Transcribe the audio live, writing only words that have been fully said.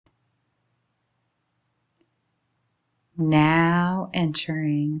Now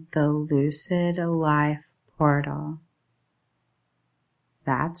entering the Lucid Life portal.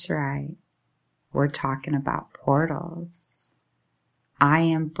 That's right. We're talking about portals. I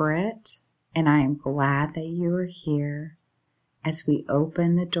am Britt, and I am glad that you are here as we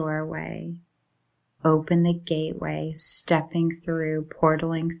open the doorway, open the gateway, stepping through,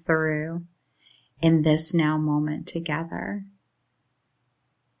 portaling through in this now moment together.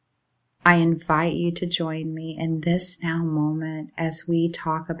 I invite you to join me in this now moment as we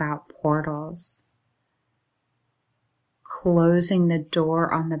talk about portals, closing the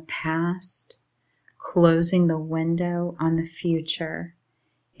door on the past, closing the window on the future.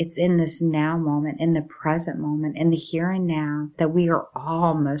 It's in this now moment, in the present moment, in the here and now that we are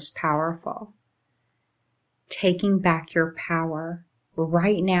all most powerful. Taking back your power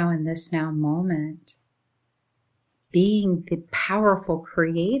right now in this now moment, being the powerful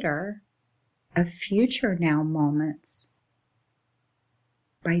creator of future now moments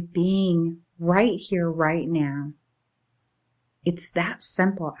by being right here, right now. It's that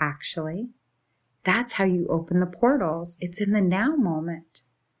simple, actually. That's how you open the portals. It's in the now moment.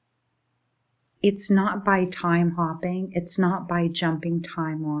 It's not by time hopping. It's not by jumping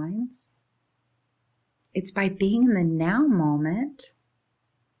timelines. It's by being in the now moment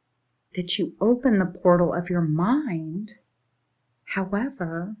that you open the portal of your mind.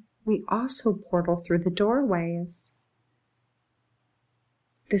 However, we also portal through the doorways.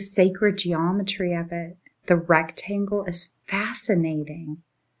 The sacred geometry of it, the rectangle is fascinating.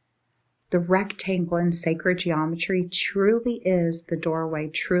 The rectangle in sacred geometry truly is the doorway,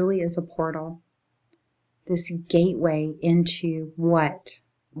 truly is a portal. This gateway into what?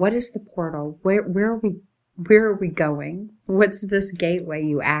 What is the portal? Where are we going? What's this gateway,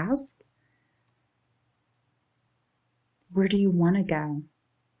 you ask? Where do you want to go?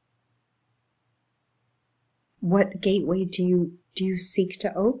 What gateway do you seek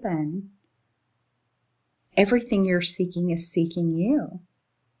to open? Everything you're seeking is seeking you.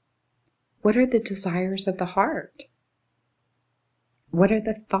 What are the desires of the heart? What are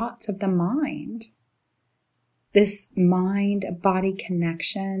the thoughts of the mind? This mind-body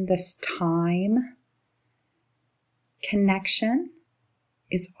connection, this time connection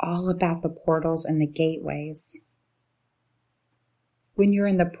is all about the portals and the gateways. When you're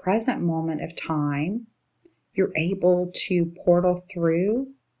in the present moment of time, you're able to portal through,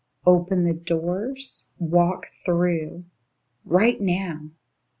 open the doors, walk through right now.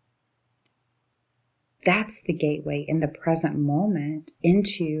 That's the gateway in the present moment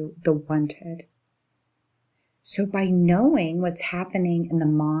into the wanted. So by knowing what's happening in the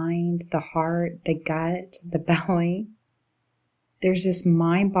mind, the heart, the gut, the belly, there's this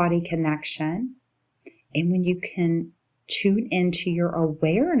mind-body connection. And when you can tune into your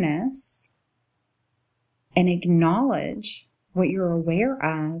awareness and acknowledge what you're aware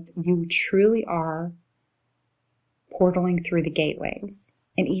of, you truly are portaling through the gateways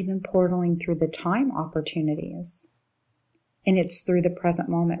and even portaling through the time opportunities. And it's through the present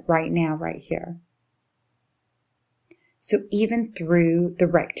moment, right now, right here. So even through the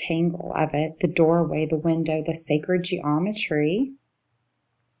rectangle of it, the doorway, the window, the sacred geometry,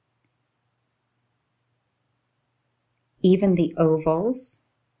 even the ovals,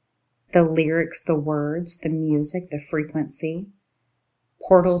 the lyrics, the words, the music, the frequency,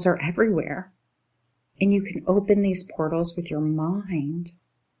 portals are everywhere. And you can open these portals with your mind.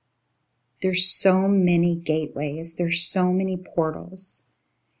 There's so many gateways. There's so many portals.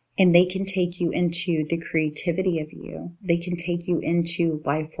 And they can take you into the creativity of you. They can take you into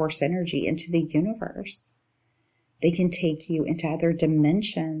life force energy, into the universe. They can take you into other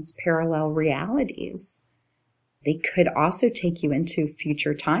dimensions, parallel realities. They could also take you into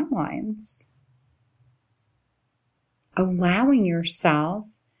future timelines. Allowing yourself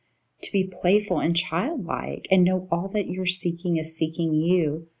to be playful and childlike and know all that you're seeking is seeking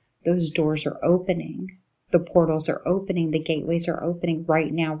you. Those doors are opening. The portals are opening. The gateways are opening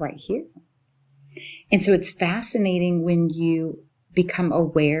right now, right here. And so it's fascinating when you become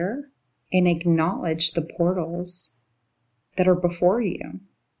aware and acknowledge the portals that are before you.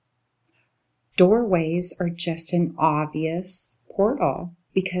 Doorways are just an obvious portal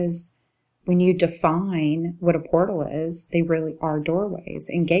because when you define what a portal is, they really are doorways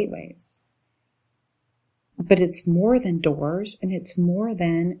and gateways. But it's more than doors and it's more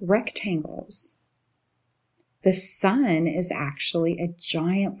than rectangles. The sun is actually a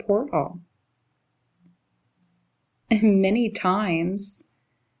giant portal. And many times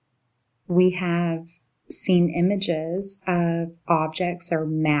we have seen images of objects or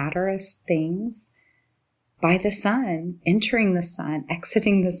matter as things by the sun, entering the sun,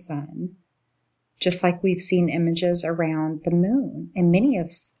 exiting the sun, Just like we've seen images around the moon, and many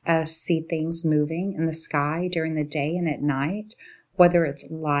of us see things moving in the sky during the day and at night, whether it's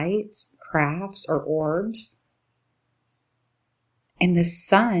lights, crafts, or orbs. And the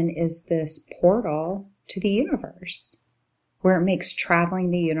sun is this portal to the universe, where it makes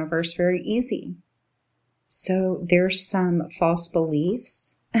traveling the universe very easy. So there's some false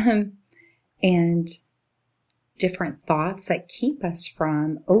beliefs and different thoughts that keep us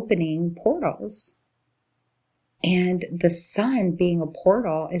from opening portals. And the sun being a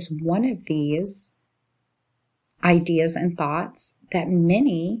portal is one of these ideas and thoughts that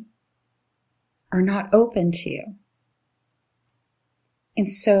many are not open to. And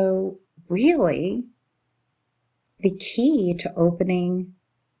so really, the key to opening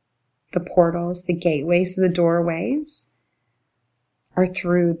the portals, the gateways, the doorways, are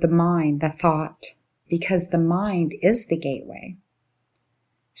through the mind, the thought, because the mind is the gateway.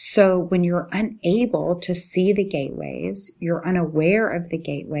 So when you're unable to see the gateways, you're unaware of the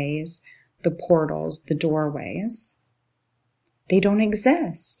gateways, the portals, the doorways, they don't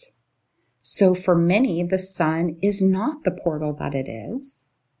exist. So for many, the sun is not the portal that it is,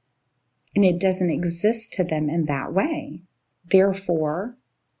 and it doesn't exist to them in that way. Therefore,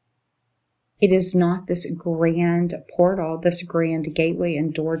 it is not this grand portal, this grand gateway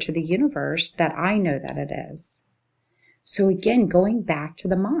and door to the universe that I know that it is. So again, going back to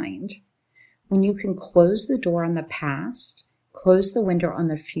the mind, when you can close the door on the past, close the window on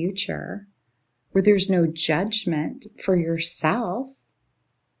the future, where there's no judgment for yourself,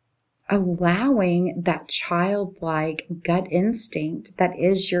 allowing that childlike gut instinct that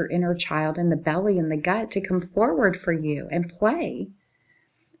is your inner child in the belly and the gut to come forward for you and play.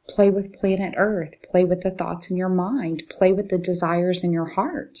 Play with planet Earth, play with the thoughts in your mind, play with the desires in your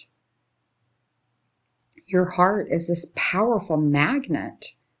heart. Your heart is this powerful magnet,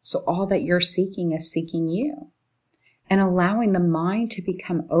 so all that you're seeking is seeking you. And allowing the mind to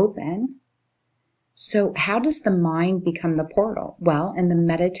become open. So how does the mind become the portal? Well, in the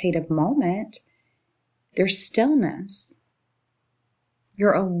meditative moment, there's stillness.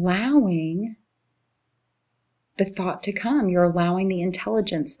 You're allowing the thought to come. You're allowing the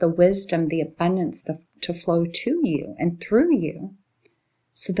intelligence, the wisdom, the abundance to flow to you and through you.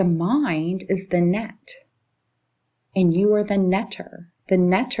 So the mind is the net, and you are the netter. The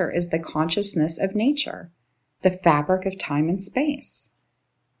netter is the consciousness of nature, the fabric of time and space.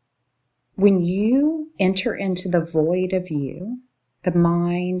 When you enter into the void of you, the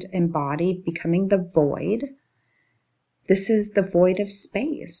mind and body becoming the void, this is the void of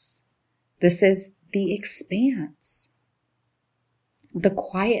space. This is the expanse, the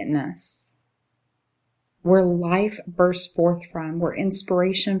quietness, where life bursts forth from, where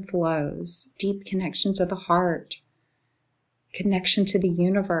inspiration flows, deep connection to the heart, connection to the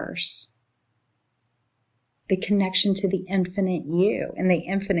universe, the connection to the infinite you and the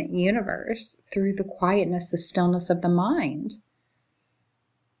infinite universe through the quietness, the stillness of the mind.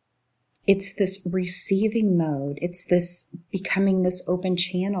 It's this receiving mode. It's this becoming this open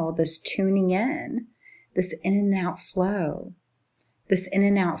channel, this tuning in, this in and out flow,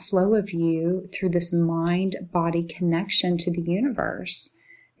 of you through this mind-body connection to the universe,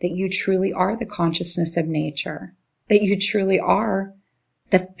 that you truly are the consciousness of nature, that you truly are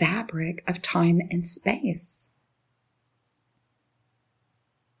the fabric of time and space.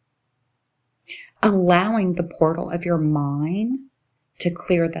 Allowing the portal of your mind to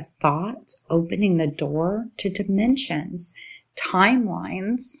clear the thoughts, opening the door to dimensions,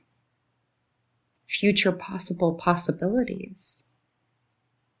 timelines, future possible possibilities.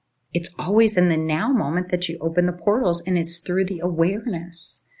 It's always in the now moment that you open the portals, and it's through the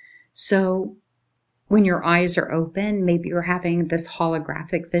awareness. So when your eyes are open, maybe you're having this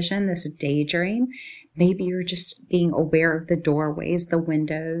holographic vision, this daydream. Maybe you're just being aware of the doorways, the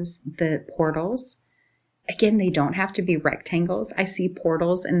windows, the portals. Again, they don't have to be rectangles. I see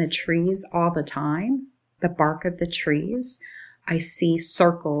portals in the trees all the time, the bark of the trees. I see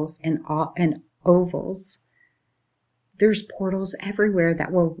circles and ovals. There's portals everywhere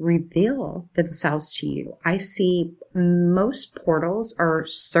that will reveal themselves to you. I see most portals are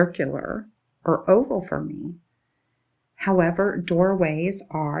circular or oval for me. However, doorways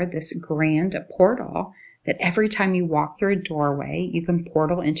are this grand portal that every time you walk through a doorway, you can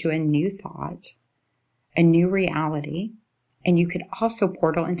portal into a new thought, a new reality, and you could also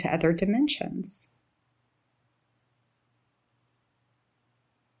portal into other dimensions.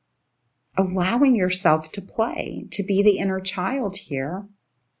 Allowing yourself to play, to be the inner child here,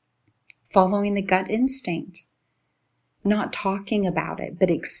 following the gut instinct, not talking about it, but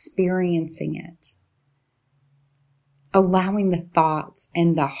experiencing it. allowing the thoughts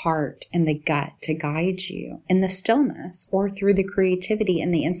and the heart and the gut to guide you in the stillness or through the creativity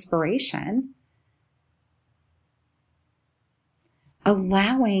and the inspiration.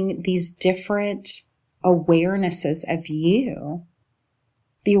 Allowing these different awarenesses of you,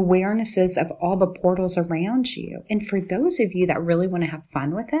 the awarenesses of all the portals around you. And for those of you that really want to have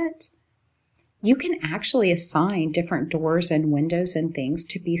fun with it, you can actually assign different doors and windows and things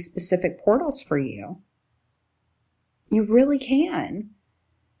to be specific portals for you. You really can.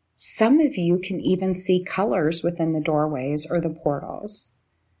 Some of you can even see colors within the doorways or the portals.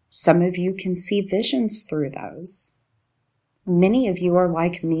 Some of you can see visions through those. Many of you are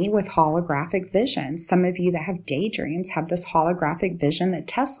like me with holographic vision. Some of you that have daydreams have this holographic vision that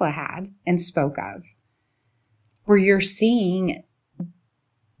Tesla had and spoke of, where you're seeing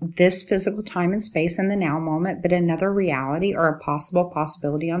this physical time and space in the now moment, but another reality or a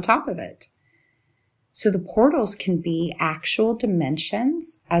possibility on top of it. So the portals can be actual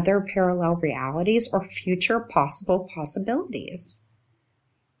dimensions, other parallel realities, or future possible possibilities.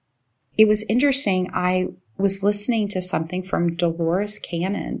 It was interesting. I was listening to something from Dolores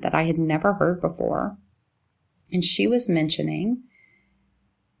Cannon that I had never heard before. And she was mentioning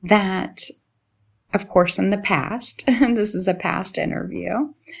that, of course, in the past, and this is a past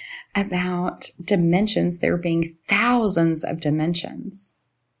interview, about dimensions, there being thousands of dimensions.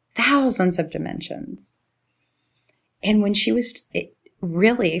 And when she was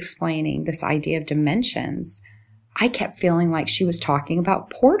really explaining this idea of dimensions, I kept feeling like she was talking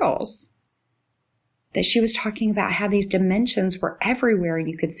about portals. That she was talking about how these dimensions were everywhere and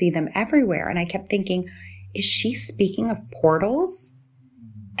you could see them everywhere. And I kept thinking, is she speaking of portals?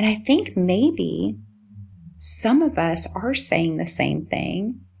 And I think maybe some of us are saying the same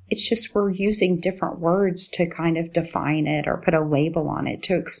thing. It's just we're using different words to kind of define it or put a label on it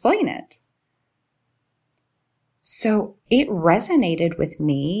to explain it. So it resonated with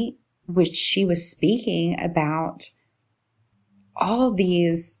me, which she was speaking about all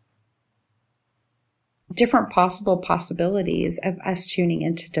these different possible possibilities of us tuning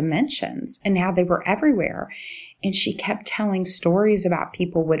into dimensions and how they were everywhere. And she kept telling stories about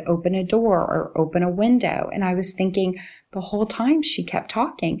people would open a door or open a window. And I was thinking the whole time she kept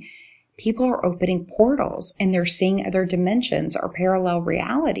talking, people are opening portals and they're seeing other dimensions or parallel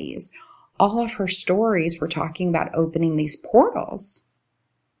realities. All of her stories were talking about opening these portals.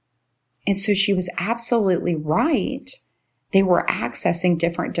 And so she was absolutely right. They were accessing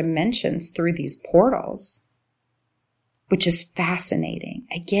different dimensions through these portals, which is fascinating.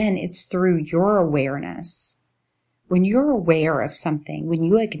 Again, it's through your awareness. When you're aware of something, when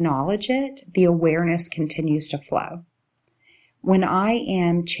you acknowledge it, the awareness continues to flow. When I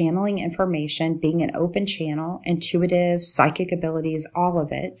am channeling information, being an open channel, intuitive, psychic abilities, all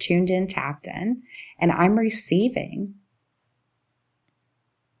of it, tuned in, tapped in, and I'm receiving,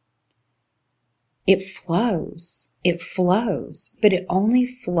 it flows. It flows, but it only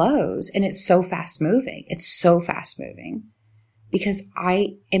flows, and it's so fast moving. It's so fast moving because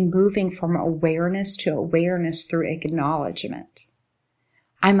I am moving from awareness to awareness through acknowledgement.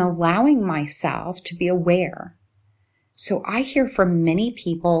 I'm allowing myself to be aware. So I hear from many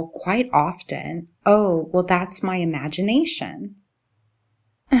people quite often, oh, well, that's my imagination.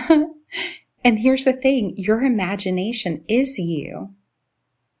 And here's the thing, your imagination is you.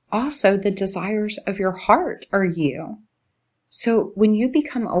 Also, the desires of your heart are you. So when you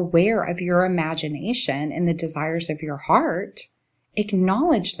become aware of your imagination and the desires of your heart,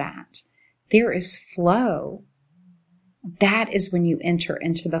 acknowledge that. There is flow. That is when you enter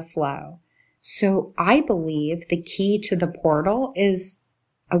into the flow. So I believe the key to the portal is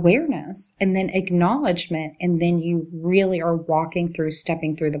awareness and then acknowledgement, and then you really are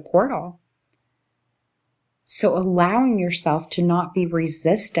stepping through the portal. So allowing yourself to not be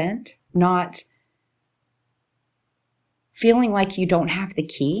resistant, not feeling like you don't have the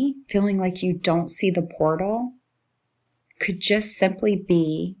key, feeling like you don't see the portal, could just simply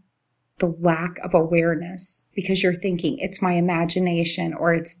be the lack of awareness because you're thinking it's my imagination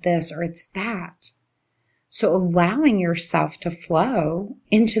or it's this or it's that. So allowing yourself to flow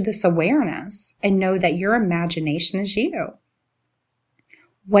into this awareness and know that your imagination is you.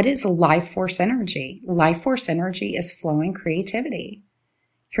 What is life force energy? Life force energy is flowing creativity.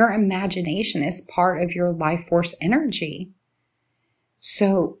 Your imagination is part of your life force energy.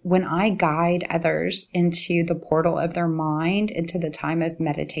 So when I guide others into the portal of their mind, into the time of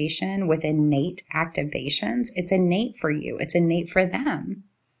meditation with innate activations, it's innate for you. It's innate for them.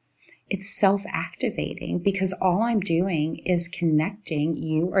 It's self-activating because all I'm doing is connecting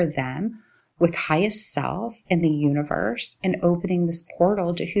you or them with highest self and the universe and opening this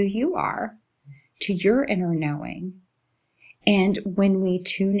portal to who you are, to your inner knowing, And when we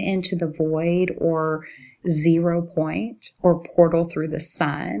tune into the void or 0 point or portal through the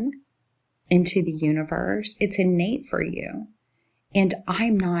sun into the universe, it's innate for you. And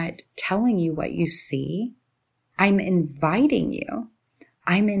I'm not telling you what you see. I'm inviting you.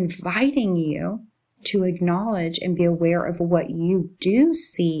 I'm inviting you to acknowledge and be aware of what you do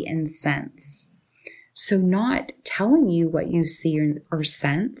see and sense. So not telling you what you see or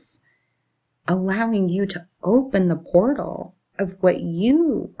sense, allowing you to open the portal of what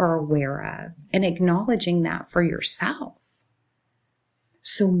you are aware of and acknowledging that for yourself.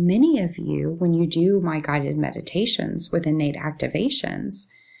 So many of you, when you do my guided meditations with innate activations,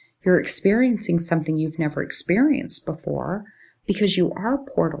 you're experiencing something you've never experienced before because you are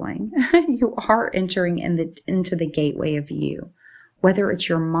portaling. You are entering into the gateway of you, whether it's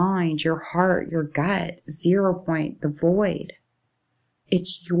your mind, your heart, your gut, 0 point, the void.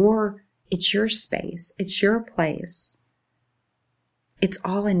 It's your space. It's your place. It's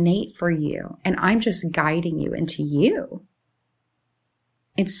all innate for you. And I'm just guiding you into you.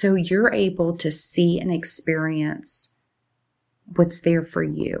 And so you're able to see and experience what's there for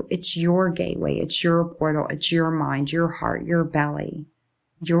you. It's your gateway. It's your portal. It's your mind, your heart, your belly,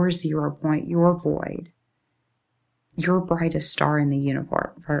 your 0 point, your void, your brightest star in the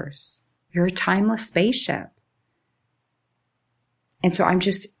universe. You're a timeless spaceship. And so I'm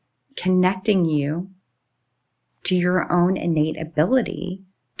just connecting you to your own innate ability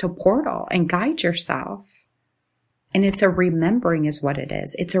to portal and guide yourself. And it's a remembering is what it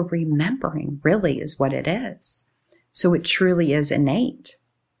is. It's a remembering really is what it is. So it truly is innate.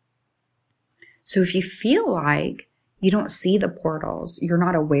 So if you feel like you don't see the portals, you're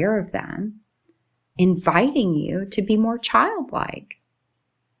not aware of them, inviting you to be more childlike,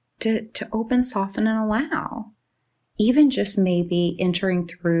 to open, soften, and allow. Even just maybe entering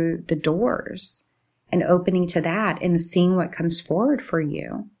through the doors and opening to that and seeing what comes forward for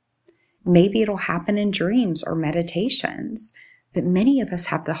you. Maybe it'll happen in dreams or meditations, but many of us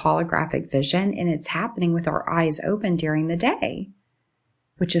have the holographic vision and it's happening with our eyes open during the day,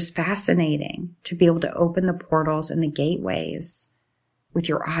 which is fascinating to be able to open the portals and the gateways with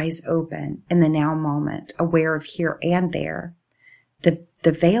your eyes open in the now moment, aware of here and there.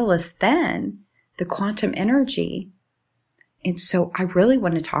 The veil is thin, the quantum energy. And so I really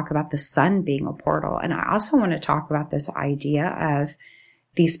want to talk about the sun being a portal. And I also want to talk about this idea of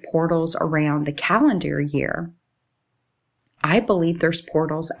these portals around the calendar year. I believe there's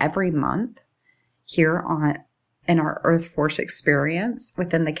portals every month here in our Earth Force experience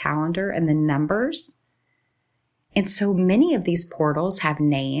within the calendar and the numbers. And so many of these portals have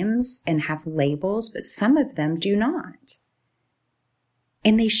names and have labels, but some of them do not.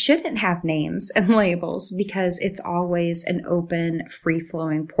 And they shouldn't have names and labels because it's always an open,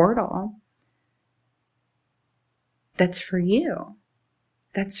 free-flowing portal. That's for you.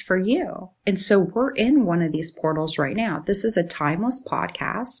 That's for you. And so we're in one of these portals right now. This is a timeless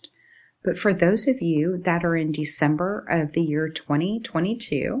podcast, but for those of you that are in December of the year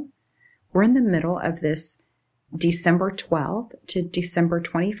 2022, we're in the middle of this December 12th to December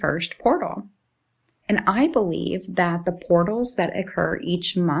 21st portal. And I believe that the portals that occur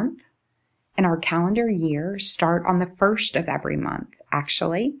each month in our calendar year start on the 1st of every month,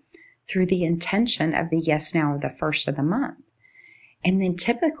 actually, through the intention of the yes now of the 1st of the month. And then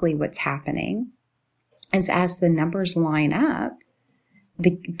typically what's happening is as the numbers line up,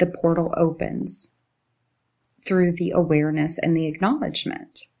 the portal opens through the awareness and the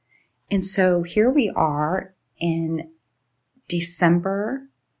acknowledgement. And so here we are in December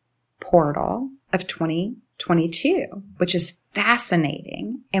portal of 2022, which is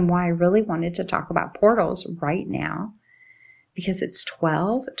fascinating and why I really wanted to talk about portals right now, because it's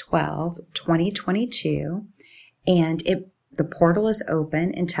 12/12/2022 and the portal is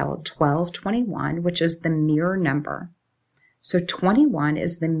open until 12/21, which is the mirror number. So 21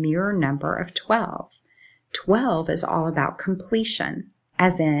 is the mirror number of 12. 12 is all about completion,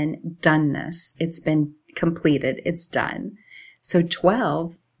 as in doneness. It's been completed. It's done. So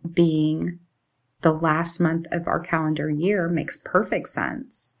 12 being the last month of our calendar year makes perfect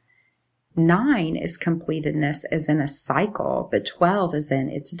sense. 9 is completedness as in a cycle, but 12 is in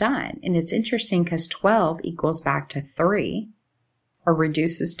it's done. And it's interesting because 12 equals back to 3, or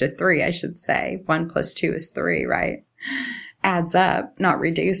reduces to 3, I should say. 1 + 2 is 3, right? Adds up, not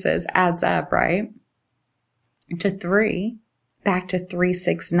reduces, adds up, right? To 3, back to 3,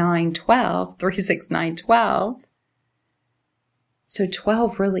 6, 9, 12, 3, 6, 9, 12. So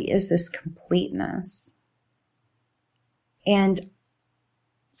 12 really is this completeness. And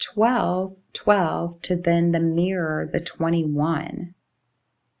 12 to then the mirror, the 21.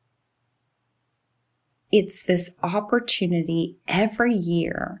 it's this opportunity every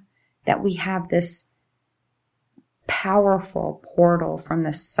year that we have this powerful portal from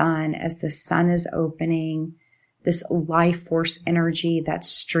the sun as the sun is opening, this life force energy that's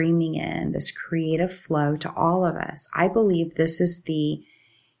streaming in, this creative flow to all of us. I believe this is the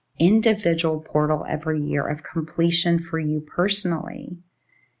individual portal every year of completion for you personally.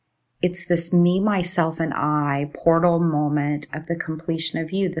 It's this me, myself, and I portal moment of the completion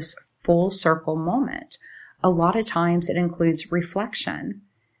of you, this full circle moment. A lot of times it includes reflection.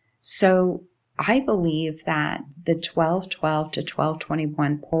 So I believe that the 12/12 to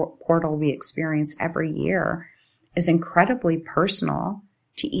 12/21 portal we experience every year is incredibly personal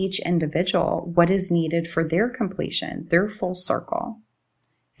to each individual, what is needed for their completion, their full circle,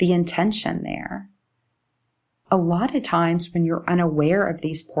 the intention there. A lot of times when you're unaware of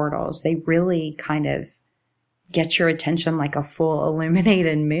these portals, they really kind of get your attention like a full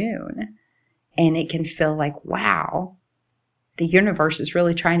illuminated moon. And it can feel like, wow, the universe is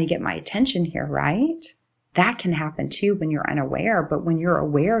really trying to get my attention here, right? That can happen too when you're unaware. But when you're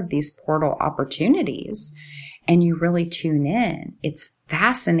aware of these portal opportunities and you really tune in, it's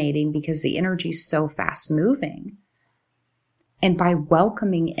fascinating because the energy is so fast moving. And by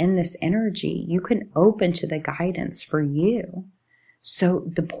welcoming in this energy, you can open to the guidance for you. So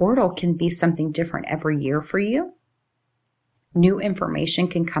the portal can be something different every year for you. New information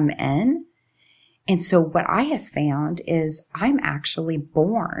can come in. And so what I have found is I'm actually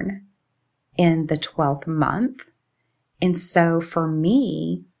born in the 12th month. And so for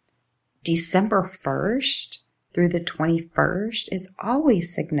me, December 1st through the 21st is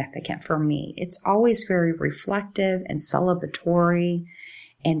always significant for me. It's always very reflective and celebratory.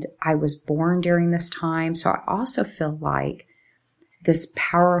 And I was born during this time. So I also feel like this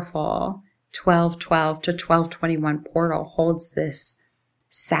powerful 12/12 to 12/21 portal holds this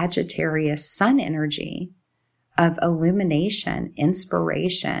Sagittarius sun energy of illumination,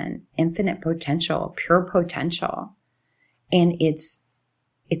 inspiration, infinite potential, pure potential. And it's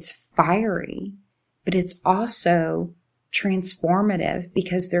fiery, but it's also transformative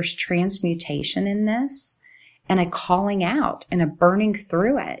because there's transmutation in this and a calling out and a burning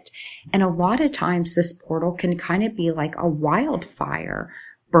through it. And a lot of times this portal can kind of be like a wildfire,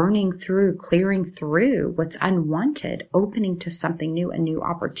 burning through, clearing through what's unwanted, opening to something new, a new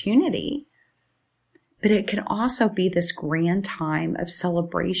opportunity. But it can also be this grand time of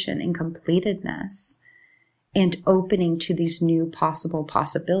celebration and completedness and opening to these new possible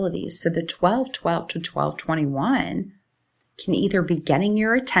possibilities. So the 12/12 to 12/21 can either be getting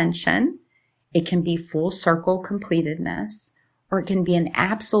your attention, it can be full circle completedness, or it can be an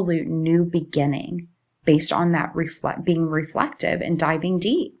absolute new beginning based on that being reflective and diving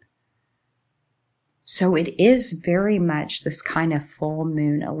deep. So it is very much this kind of full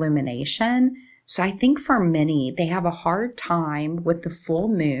moon illumination. So I think for many, they have a hard time with the full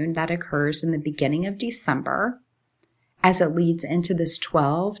moon that occurs in the beginning of December as it leads into this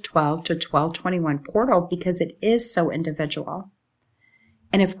 12/12 to 12/21 portal because it is so individual.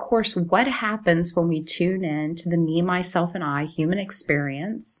 And of course, what happens when we tune in to the me, myself, and I human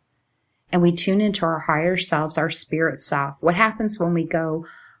experience, and we tune into our higher selves, our spirit self? What happens when we go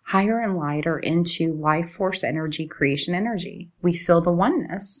higher and lighter into life force energy, creation energy? We feel the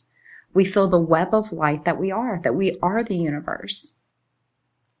oneness. We feel the web of light that we are the universe.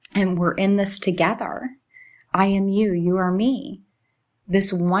 And we're in this together. I am you, you are me.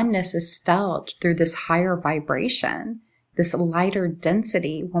 This oneness is felt through this higher vibration, this lighter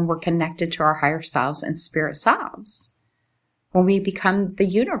density when we're connected to our higher selves and spirit selves. When we become the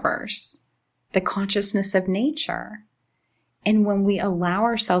universe, the consciousness of nature. And when we allow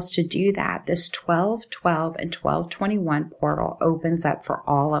ourselves to do that, this 12/12 and 12/21 portal opens up for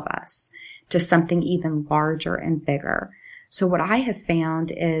all of us to something even larger and bigger. So what I have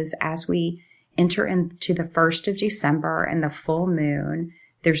found is as we enter into the 1st of December and the full moon,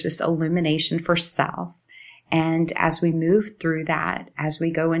 there's this illumination for self. And as we move through that, as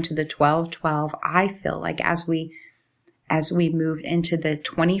we go into the 12/12, I feel like as we move into the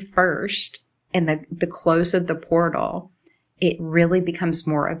 21st and the close of the portal, it really becomes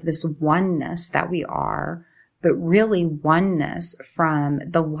more of this oneness that we are, but really oneness from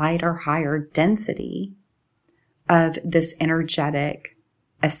the lighter, higher density of this energetic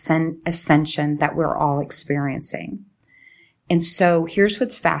ascension that we're all experiencing. And so here's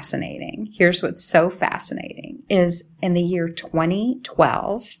what's fascinating. Here's what's so fascinating is in the year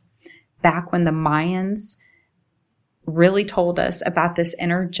 2012, back when the Mayans really told us about this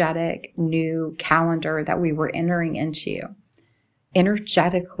energetic new calendar that we were entering into,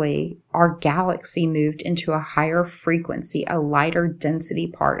 Energetically, our galaxy moved into a higher frequency, a lighter density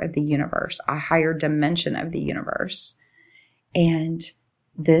part of the universe, a higher dimension of the universe. And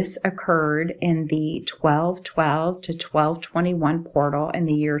this occurred in the 1212 to 1221 portal in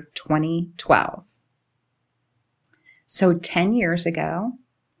the year 2012. So 10 years ago,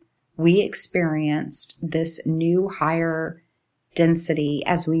 we experienced this new higher density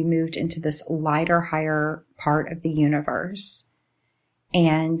as we moved into this lighter, higher part of the universe.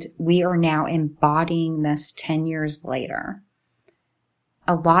 And we are now embodying this 10 years later.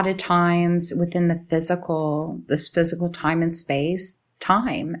 A lot of times within this physical time and space,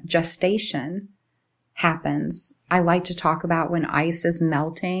 gestation happens. I like to talk about when ice is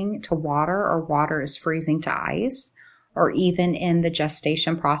melting to water or water is freezing to ice, or even in the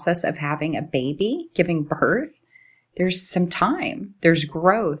gestation process of having a baby, giving birth. There's some time, there's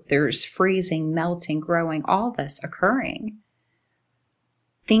growth, there's freezing, melting, growing, all this occurring.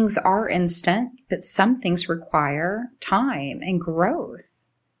 Things are instant, but some things require time and growth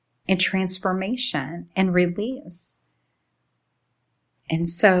and transformation and release. And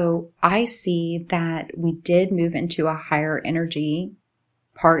so I see that we did move into a higher energy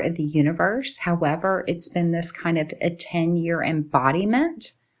part of the universe. However, it's been this kind of a 10-year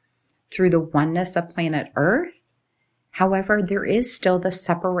embodiment through the oneness of planet Earth. However, there is still the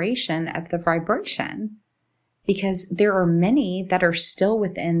separation of the vibration because there are many that are still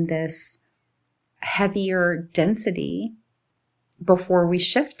within this heavier density before we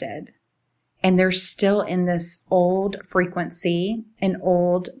shifted. And they're still in this old frequency, an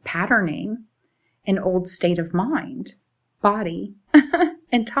old patterning, an old state of mind, body,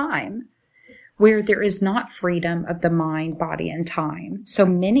 and time, where there is not freedom of the mind, body, and time. So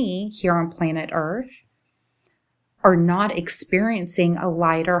many here on planet Earth are not experiencing a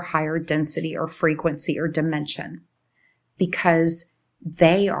lighter, higher density or frequency or dimension because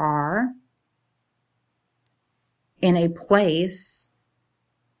they are in a place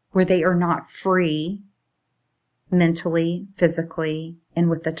where they are not free mentally, physically, and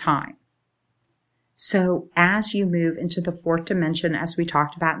with the time. So as you move into the fourth dimension, as we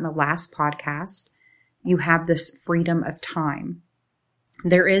talked about in the last podcast, you have this freedom of time.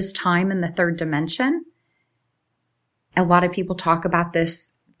 There is time in the third dimension. A lot of people talk about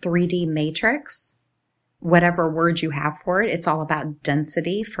this 3D matrix, whatever word you have for it. It's all about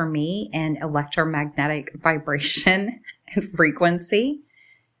density for me and electromagnetic vibration and frequency.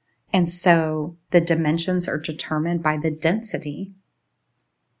 And so the dimensions are determined by the density,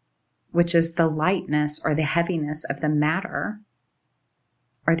 which is the lightness or the heaviness of the matter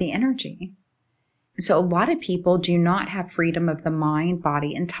or the energy. So a lot of people do not have freedom of the mind,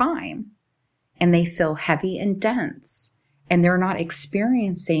 body, and time. And they feel heavy and dense, and they're not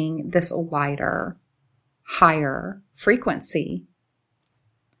experiencing this lighter, higher frequency.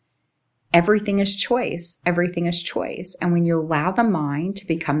 Everything is choice. Everything is choice. And when you allow the mind to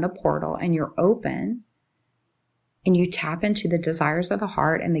become the portal and you're open and you tap into the desires of the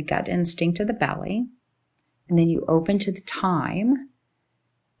heart and the gut instinct of the belly, and then you open to the time,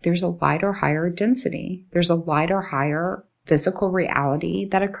 there's a lighter, higher density. There's a lighter, higher physical reality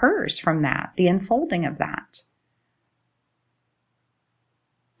that occurs from that, the unfolding of that.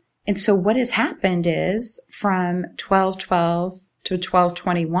 And so what has happened is from 1212 to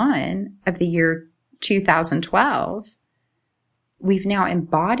 1221 of the year 2012, we've now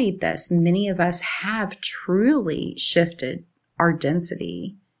embodied this. Many of us have truly shifted our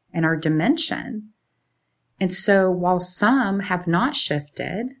density and our dimension. And so while some have not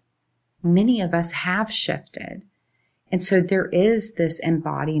shifted, many of us have shifted. And so there is this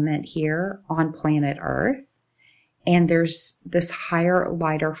embodiment here on planet Earth, and there's this higher,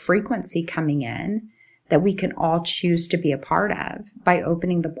 lighter frequency coming in that we can all choose to be a part of by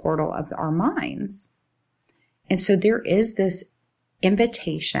opening the portal of our minds. And so there is this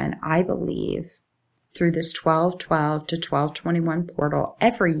invitation, I believe, through this 1212 to 1221 portal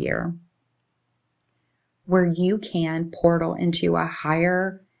every year, where you can portal into a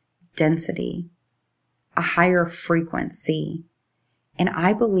higher density, a higher frequency. And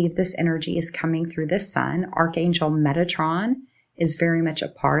I believe this energy is coming through the sun. Archangel Metatron is very much a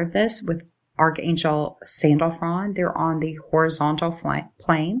part of this with Archangel Sandalphon. They're on the horizontal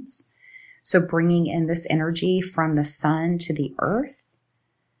planes. So bringing in this energy from the sun to the earth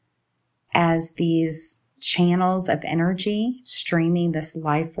as these channels of energy, streaming this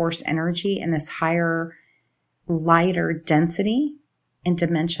life force energy in this higher, lighter density and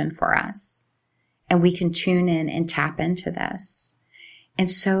dimension for us. And we can tune in and tap into this. And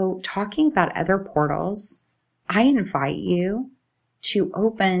so talking about other portals, I invite you to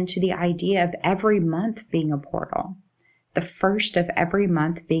open to the idea of every month being a portal. The first of every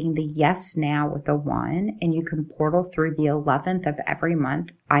month being the yes now with a 1, and you can portal through the 11th of every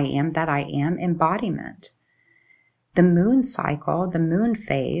month, I am that I am embodiment. The moon cycle, the moon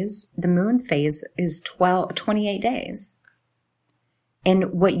phase is 28 days.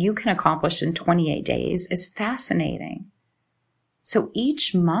 And what you can accomplish in 28 days is fascinating. So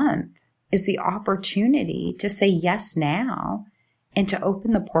each month is the opportunity to say yes now and to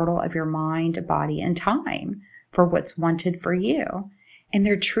open the portal of your mind, body, and time for what's wanted for you. And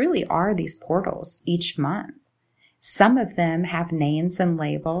there truly are these portals each month. Some of them have names and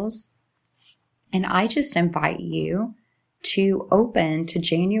labels. And I just invite you to open to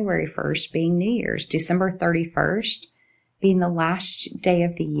January 1st being New Year's, December 31st being the last day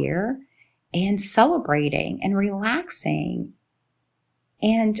of the year, and celebrating and relaxing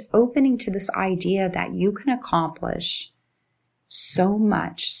and opening to this idea that you can accomplish so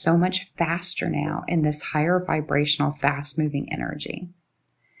much faster now in this higher vibrational, fast-moving energy.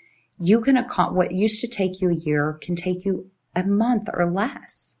 You can what used to take you a year can take you a month or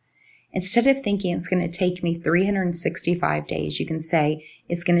less. Instead of thinking it's going to take me 365 days, you can say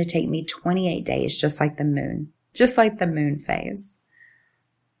it's going to take me 28 days, just like the moon phase.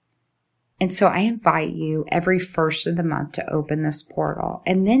 And so I invite you every first of the month to open this portal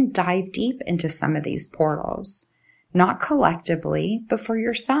and then dive deep into some of these portals. Not collectively, but for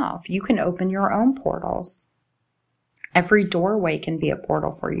yourself. You can open your own portals. Every doorway can be a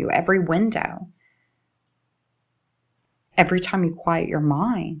portal for you, every window. Every time you quiet your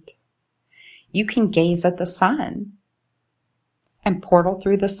mind, you can gaze at the sun and portal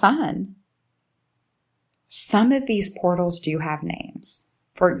through the sun. Some of these portals do have names.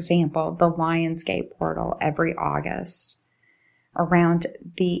 For example, the Lionsgate portal every August. Around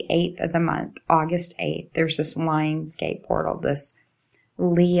the 8th of the month, August 8th, there's this Lionsgate portal, this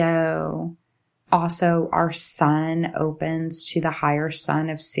Leo. Also, our sun opens to the higher sun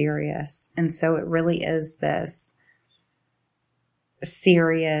of Sirius. And so it really is this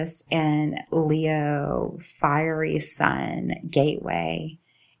Sirius and Leo fiery sun gateway.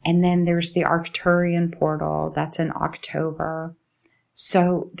 And then there's the Arcturian portal that's in October.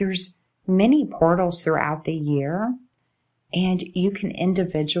 So there's many portals throughout the year, and you can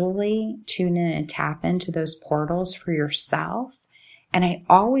individually tune in and tap into those portals for yourself. And I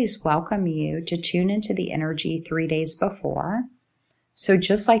always welcome you to tune into the energy 3 days before. So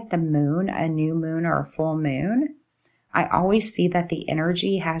just like the moon, a new moon or a full moon, I always see that the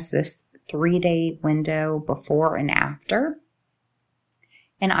energy has this 3-day window before and after.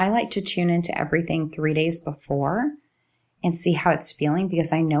 And I like to tune into everything 3 days before and see how it's feeling,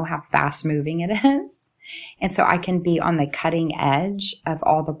 because I know how fast moving it is. And so I can be on the cutting edge of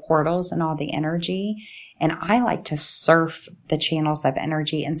all the portals and all the energy. And I like to surf the channels of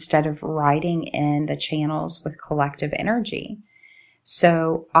energy instead of riding in the channels with collective energy.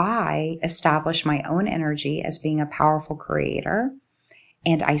 So I establish my own energy as being a powerful creator,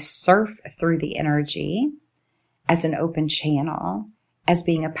 and I surf through the energy as an open channel, as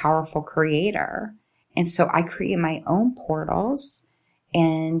being a powerful creator. And so I create my own portals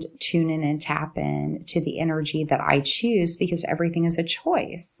and tune in and tap in to the energy that I choose, because everything is a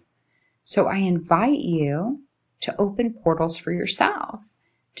choice. So I invite you to open portals for yourself,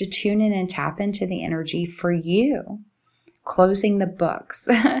 to tune in and tap into the energy for you, closing the books,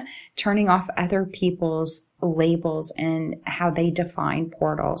 turning off other people's labels and how they define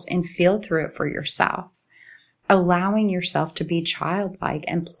portals, and feel through it for yourself. Allowing yourself to be childlike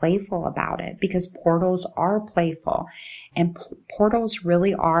and playful about it, because portals are playful, and portals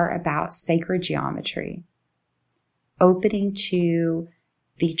really are about sacred geometry. Opening to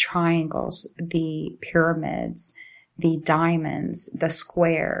the triangles, the pyramids, the diamonds, the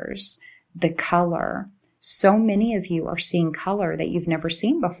squares, the color. So many of you are seeing color that you've never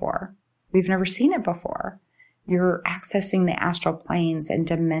seen before. We've never seen it before. You're accessing the astral planes and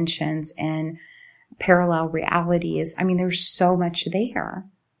dimensions and parallel realities. I mean, there's so much there.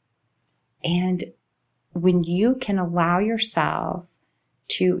 And when you can allow yourself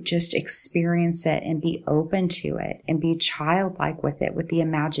to just experience it and be open to it and be childlike with it, with the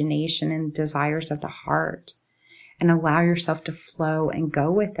imagination and desires of the heart, and allow yourself to flow and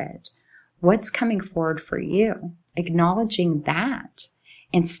go with it, what's coming forward for you? Acknowledging that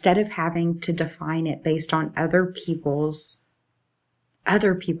instead of having to define it based on other people's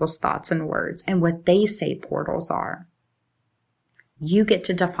thoughts and words and what they say portals are. You get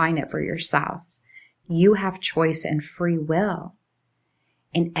to define it for yourself. You have choice and free will.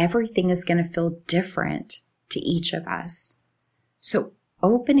 And everything is going to feel different to each of us. So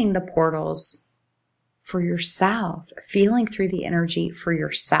opening the portals for yourself, feeling through the energy for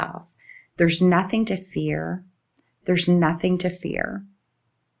yourself. There's nothing to fear. There's nothing to fear.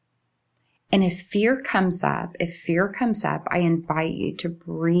 And if fear comes up, I invite you to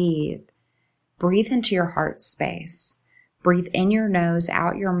breathe. Breathe into your heart space. Breathe in your nose,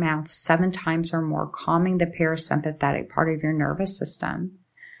 out your mouth 7 times or more, calming the parasympathetic part of your nervous system,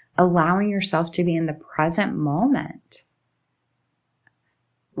 allowing yourself to be in the present moment,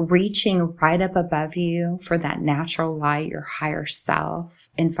 reaching right up above you for that natural light, your higher self,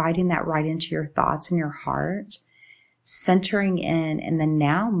 inviting that right into your thoughts and your heart, centering in the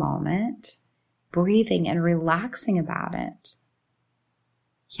now moment, breathing and relaxing about it.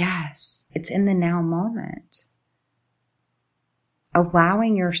 Yes, it's in the now moment.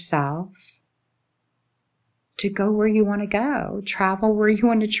 Allowing yourself to go where you want to go, travel where you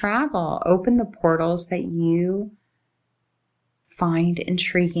want to travel, open the portals that you find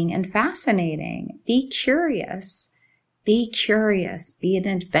intriguing and fascinating. Be curious. Be curious. Be an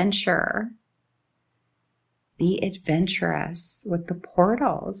adventurer. Be adventurous with the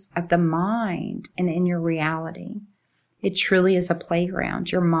portals of the mind and in your reality. It truly is a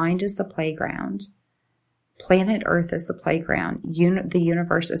playground. Your mind is the playground. Planet Earth is the playground. The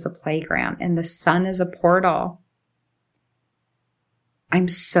universe is a playground, and the sun is a portal. I'm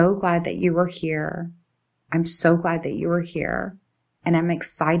so glad that you were here. I'm so glad that you were here. And I'm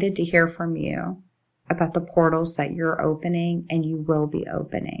excited to hear from you about the portals that you're opening and you will be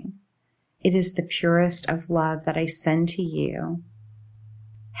opening. It is the purest of love that I send to you.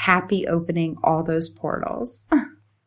 Happy opening all those portals.